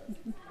front.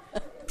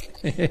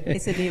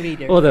 It's an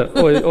e-reader.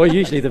 or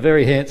usually the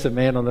very handsome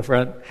man on the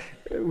front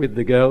with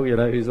the girl,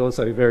 who's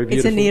also very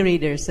beautiful. It's an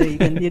e-reader, so you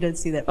don't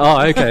see that.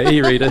 Oh, okay,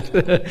 e-reader.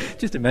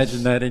 Just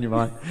imagine that in your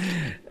mind.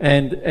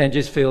 And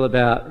just feel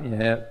about,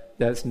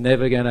 that's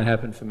never going to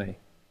happen for me.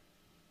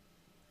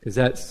 Because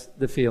that's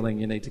the feeling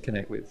you need to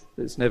connect with.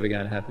 It's never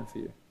going to happen for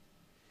you.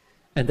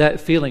 And that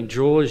feeling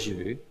draws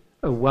you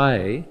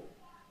away.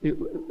 You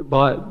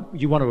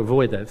want to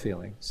avoid that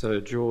feeling, so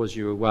it draws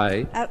you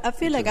away. I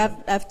feel like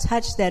I've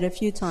touched that a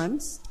few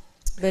times,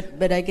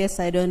 but I guess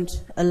I don't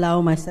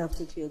allow myself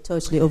to feel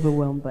totally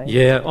overwhelmed by it.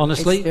 Yeah,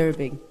 honestly. It's very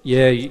big.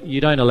 Yeah,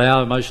 you don't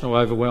allow emotional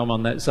overwhelm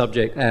on that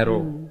subject at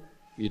all.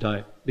 You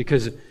don't.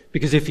 Because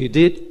if you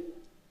did,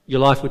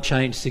 your life would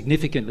change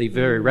significantly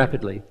very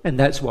rapidly, and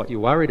that's what you're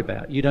worried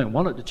about. You don't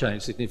want it to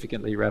change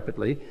significantly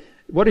rapidly.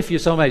 What if your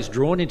soulmate's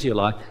drawn into your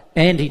life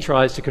and he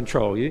tries to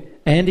control you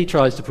and he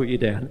tries to put you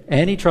down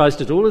and he tries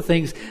to do all the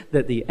things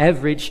that the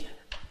average,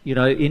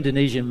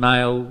 Indonesian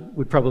male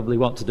would probably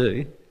want to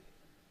do?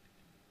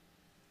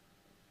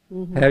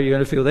 How are you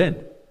going to feel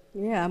then?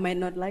 Yeah, I might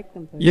not like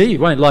them. Yeah, you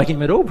won't like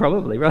him at all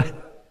probably, right?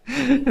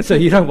 So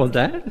you don't want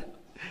that.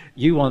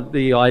 You want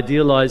the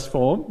idealized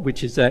form,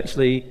 which is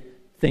actually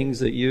things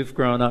that you've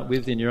grown up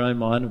with in your own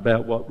mind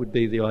about what would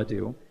be the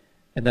ideal,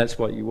 and that's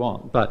what you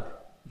want. But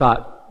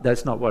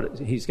that's not what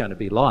he's going to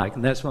be like,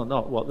 and that's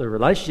not what the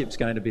relationship's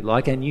going to be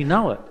like, and you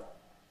know it.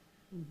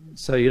 Mm-hmm.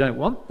 So you don't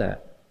want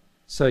that.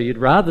 So you'd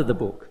rather the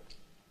book,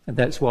 and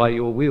that's why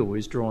your will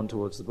is drawn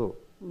towards the book.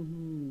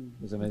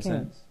 Mm-hmm. Does that make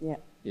sense? Yeah.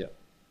 Yeah.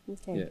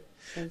 Okay.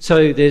 Yeah.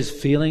 So there's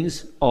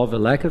feelings of a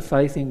lack of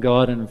faith in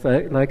God and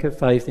lack of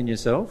faith in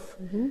yourself.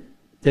 Mm-hmm.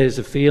 There's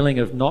a feeling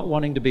of not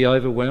wanting to be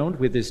overwhelmed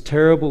with this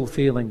terrible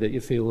feeling that you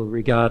feel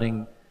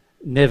regarding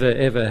never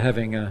ever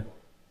having a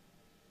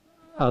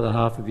other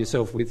half of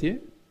yourself with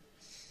you.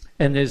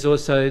 And there's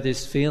also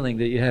this feeling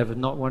that you have of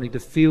not wanting to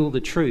feel the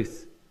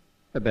truth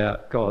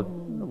about God,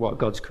 what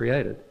God's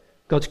created.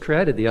 God's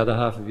created the other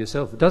half of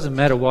yourself. It doesn't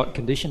matter what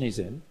condition he's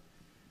in.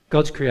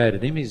 God's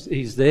created him.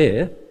 He's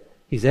there.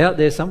 He's out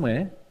there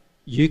somewhere.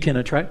 You can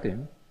attract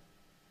him.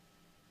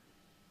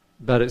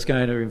 But it's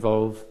going to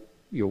involve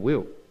your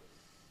will.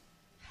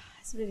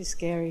 It's really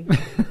scary.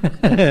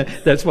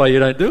 That's why you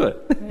don't do it.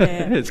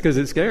 Yeah. It's because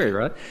it's scary,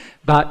 right?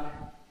 But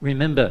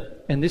remember,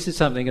 and this is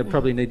something I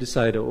probably need to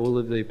say to all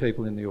of the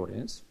people in the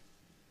audience,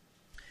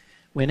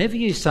 whenever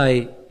you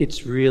say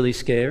it's really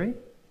scary,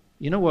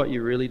 you know what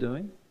you're really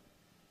doing?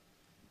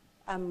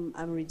 I'm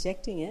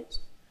rejecting it.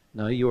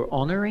 No, you're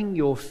honouring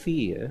your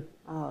fear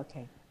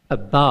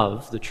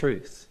above the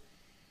truth.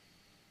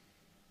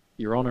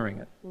 You're honouring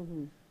it.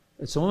 Mm-hmm.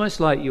 It's almost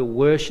like you're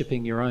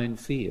worshipping your own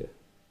fear.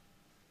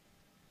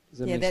 Does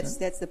that make sense?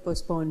 That's the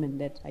postponement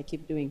that I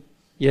keep doing.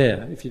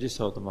 Yeah, if you just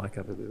hold the mic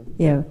up a little.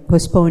 Yeah,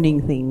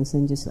 postponing things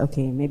and just,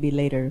 maybe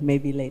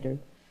later.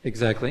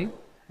 Exactly. Yeah.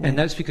 And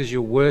that's because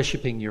you're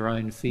worshipping your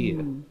own fear.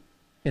 Mm.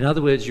 In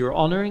other words, you're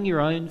honouring your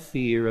own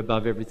fear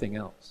above everything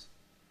else.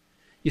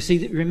 You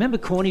see, remember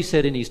Corny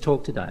said in his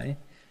talk today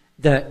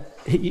that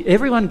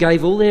everyone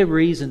gave all their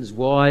reasons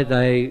why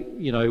they,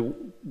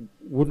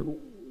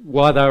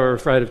 why they were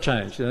afraid of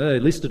change. They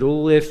listed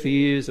all their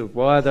fears of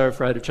why they were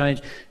afraid of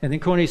change. And then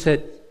Corny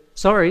said,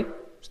 sorry,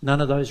 it's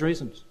none of those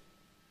reasons.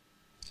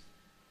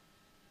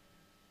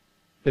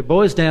 It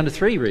boils down to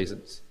 3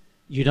 reasons.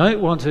 You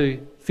don't want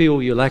to feel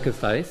your lack of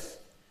faith,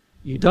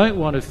 you don't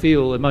want to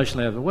feel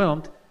emotionally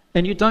overwhelmed,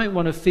 and you don't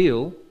want to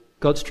feel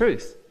God's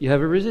truth. You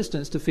have a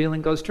resistance to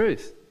feeling God's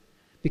truth.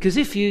 Because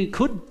if you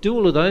could do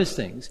all of those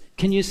things,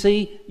 can you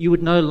see you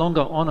would no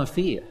longer honour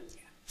fear?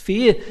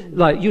 Fear,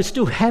 you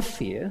still have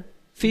fear.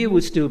 Fear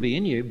would still be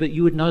in you, but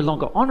you would no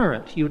longer honour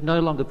it. You would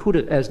no longer put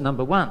it as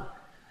number one.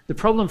 The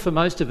problem for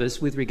most of us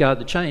with regard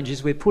to change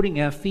is we're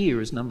putting our fear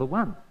as number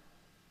one.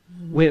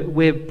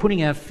 We're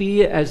putting our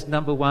fear as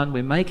number one.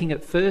 We're making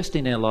it first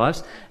in our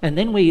lives, and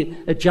then we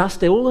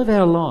adjust all of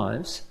our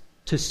lives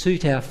to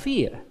suit our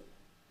fear.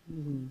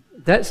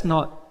 That's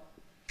not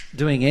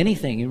doing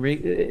anything.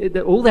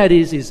 All that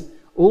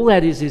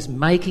is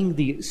making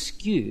the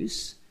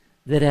excuse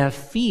that our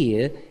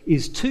fear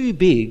is too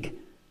big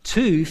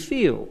to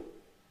feel.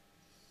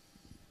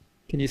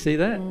 Can you see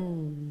that?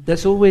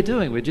 That's all we're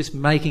doing. We're just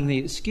making the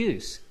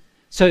excuse.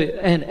 So,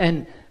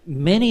 and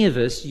many of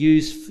us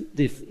use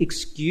the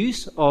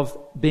excuse of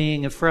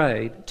being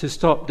afraid to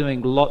stop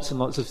doing lots and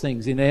lots of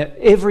things in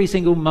every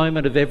single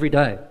moment of every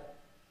day.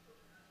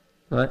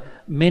 Right?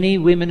 Many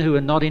women who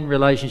are not in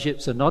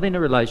relationships are not in a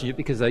relationship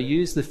because they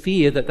use the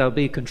fear that they'll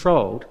be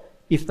controlled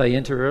if they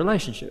enter a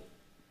relationship.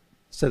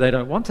 So they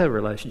don't want to have a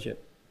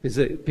relationship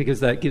because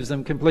that gives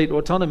them complete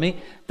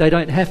autonomy. They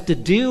don't have to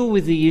deal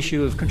with the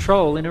issue of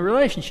control in a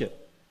relationship.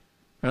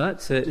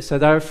 Right? So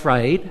they're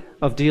afraid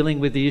of dealing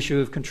with the issue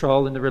of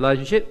control in the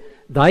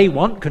relationship. They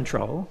want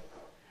control.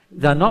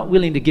 They're not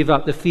willing to give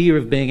up the fear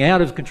of being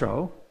out of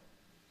control.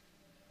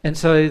 And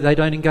so they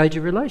don't engage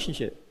a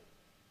relationship.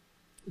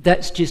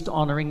 That's just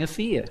honouring a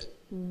fear.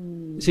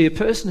 See, a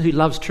person who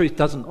loves truth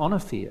doesn't honour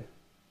fear.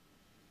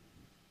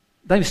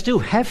 They still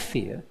have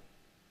fear,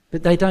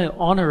 but they don't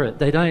honour it.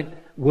 They don't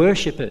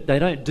worship it. They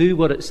don't do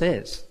what it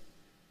says.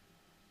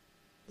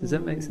 Does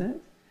that make sense?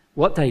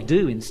 What they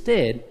do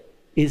instead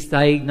is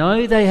they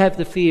know they have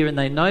the fear and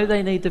they know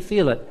they need to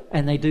feel it,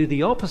 and they do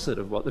the opposite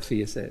of what the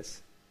fear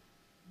says.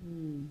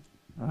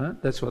 Right?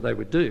 That's what they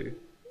would do,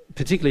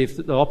 particularly if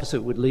the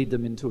opposite would lead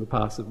them into a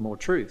path of more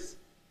truth.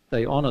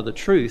 They honour the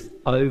truth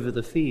over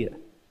the fear.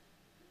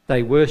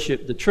 They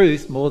worship the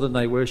truth more than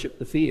they worship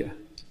the fear.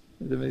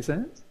 Does that make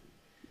sense?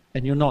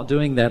 And you're not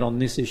doing that on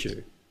this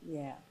issue.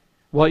 Yeah.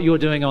 What you're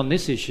doing on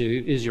this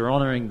issue is you're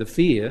honouring the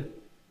fear.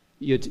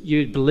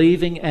 You're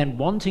believing and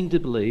wanting to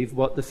believe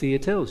what the fear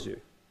tells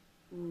you.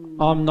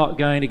 I'm not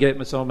going to get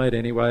my soulmate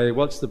anyway.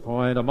 What's the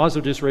point? I might as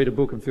well just read a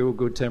book and feel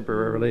good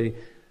temporarily.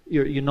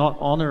 You're not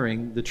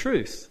honouring the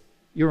truth.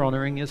 You're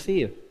honouring your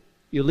fear.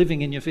 You're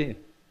living in your fear.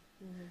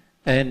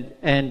 And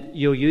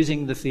you're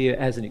using the fear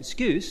as an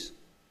excuse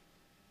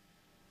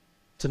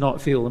to not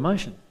feel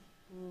emotion.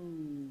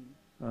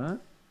 Right?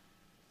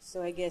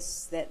 So I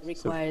guess that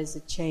requires a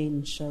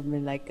change,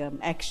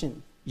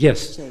 action.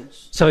 Yes.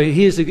 Change. So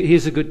here's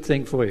a good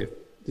thing for you.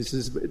 This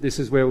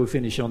is where we'll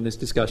finish on this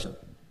discussion.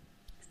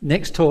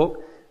 Next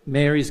talk,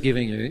 Mary's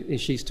giving you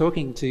is she's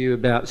talking to you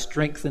about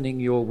strengthening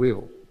your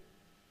will,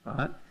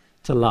 right,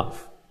 to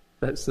love.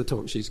 That's the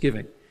talk she's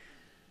giving.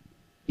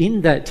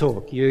 In that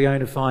talk, you're going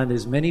to find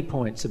there's many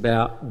points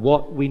about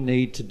what we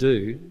need to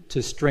do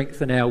to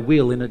strengthen our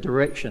will in a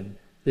direction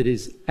that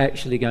is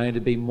actually going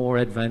to be more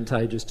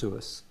advantageous to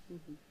us,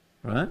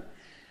 right?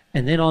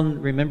 And then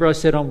remember I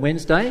said on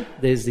Wednesday,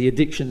 there's the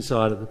addiction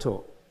side of the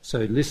talk. So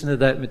listen to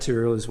that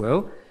material as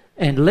well,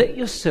 and let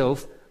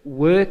yourself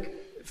work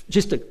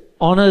just to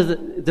honour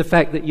the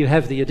fact that you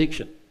have the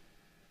addiction.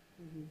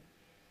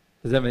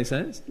 Does that make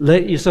sense?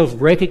 Let yourself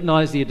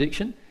recognise the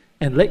addiction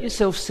and let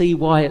yourself see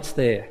why it's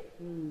there.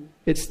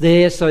 It's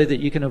there so that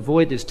you can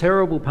avoid this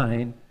terrible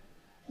pain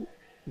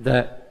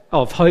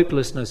of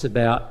hopelessness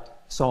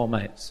about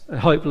soulmates,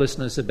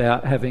 hopelessness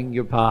about having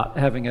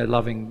having a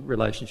loving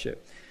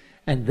relationship.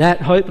 And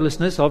that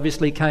hopelessness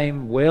obviously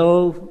came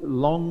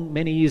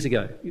many years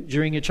ago.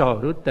 During your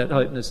childhood, that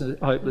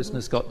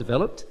hopelessness got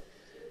developed.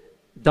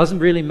 It doesn't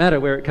really matter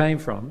where it came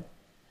from.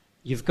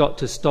 You've got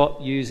to stop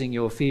using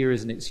your fear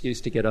as an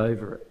excuse to get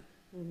over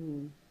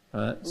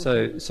it.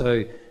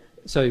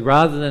 So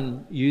rather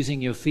than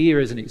using your fear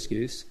as an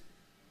excuse,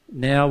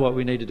 now what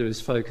we need to do is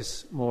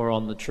focus more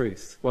on the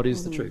truth. What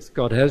is the truth?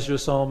 God has your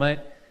soulmate.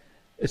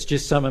 It's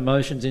just some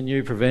emotions in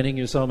you preventing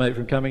your soulmate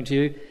from coming to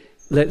you.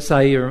 Let's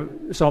say your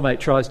soulmate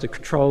tries to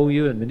control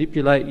you and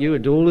manipulate you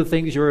and do all the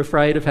things you're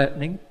afraid of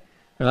happening.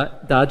 Right?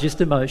 They're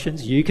just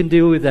emotions. You can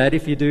deal with that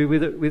if you do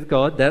with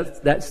God.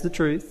 That's the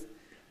truth.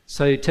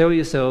 So tell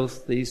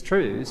yourself these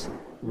truths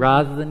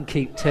rather than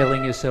keep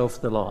telling yourself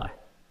the lie,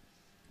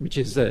 which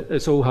is that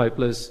it's all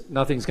hopeless,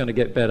 nothing's going to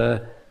get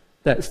better.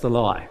 That's the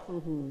lie.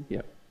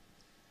 Yep.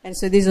 And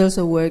so this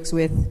also works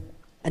with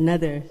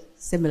another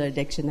similar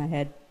addiction I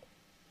had,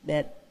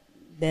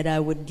 that I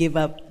would give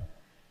up.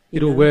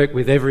 It'll work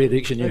with every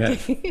addiction you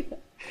have.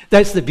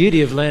 That's the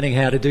beauty of learning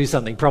how to do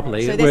something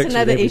properly. So there's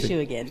another issue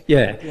again.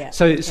 Yeah.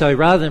 So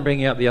rather than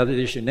bringing up the other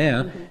issue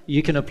now,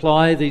 you can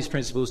apply these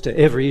principles to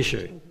every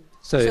issue.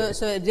 So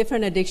a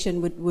different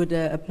addiction would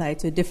apply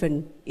to a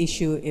different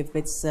issue if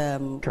it's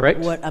correct.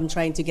 What I'm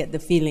trying to get the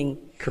feeling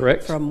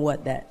correct from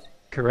what that.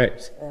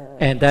 Correct.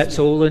 And that's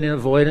all an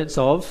avoidance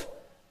of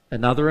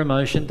another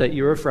emotion that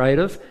you're afraid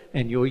of,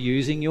 and you're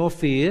using your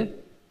fear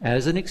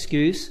as an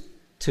excuse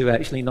to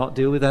actually not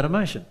deal with that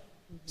emotion.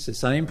 It's the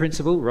same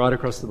principle right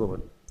across the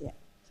board. Yeah.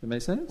 Does that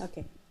make sense?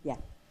 Okay. Yeah.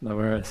 No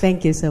worries.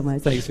 Thank you so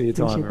much. Thanks for your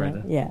time,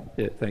 Miranda. Yeah.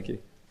 Yeah, thank you.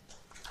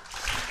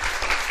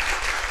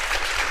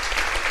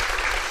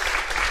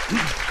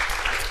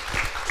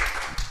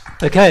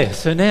 Okay,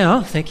 so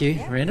now, thank you,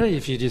 Miranda,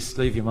 if you just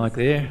leave your mic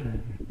there.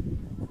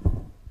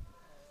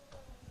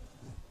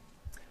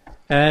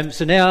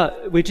 So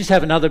now we just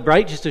have another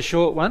break, just a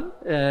short one,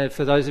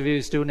 for those of you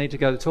who still need to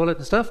go to the toilet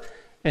and stuff.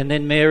 And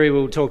then Mary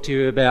will talk to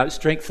you about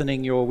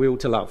strengthening your will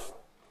to love.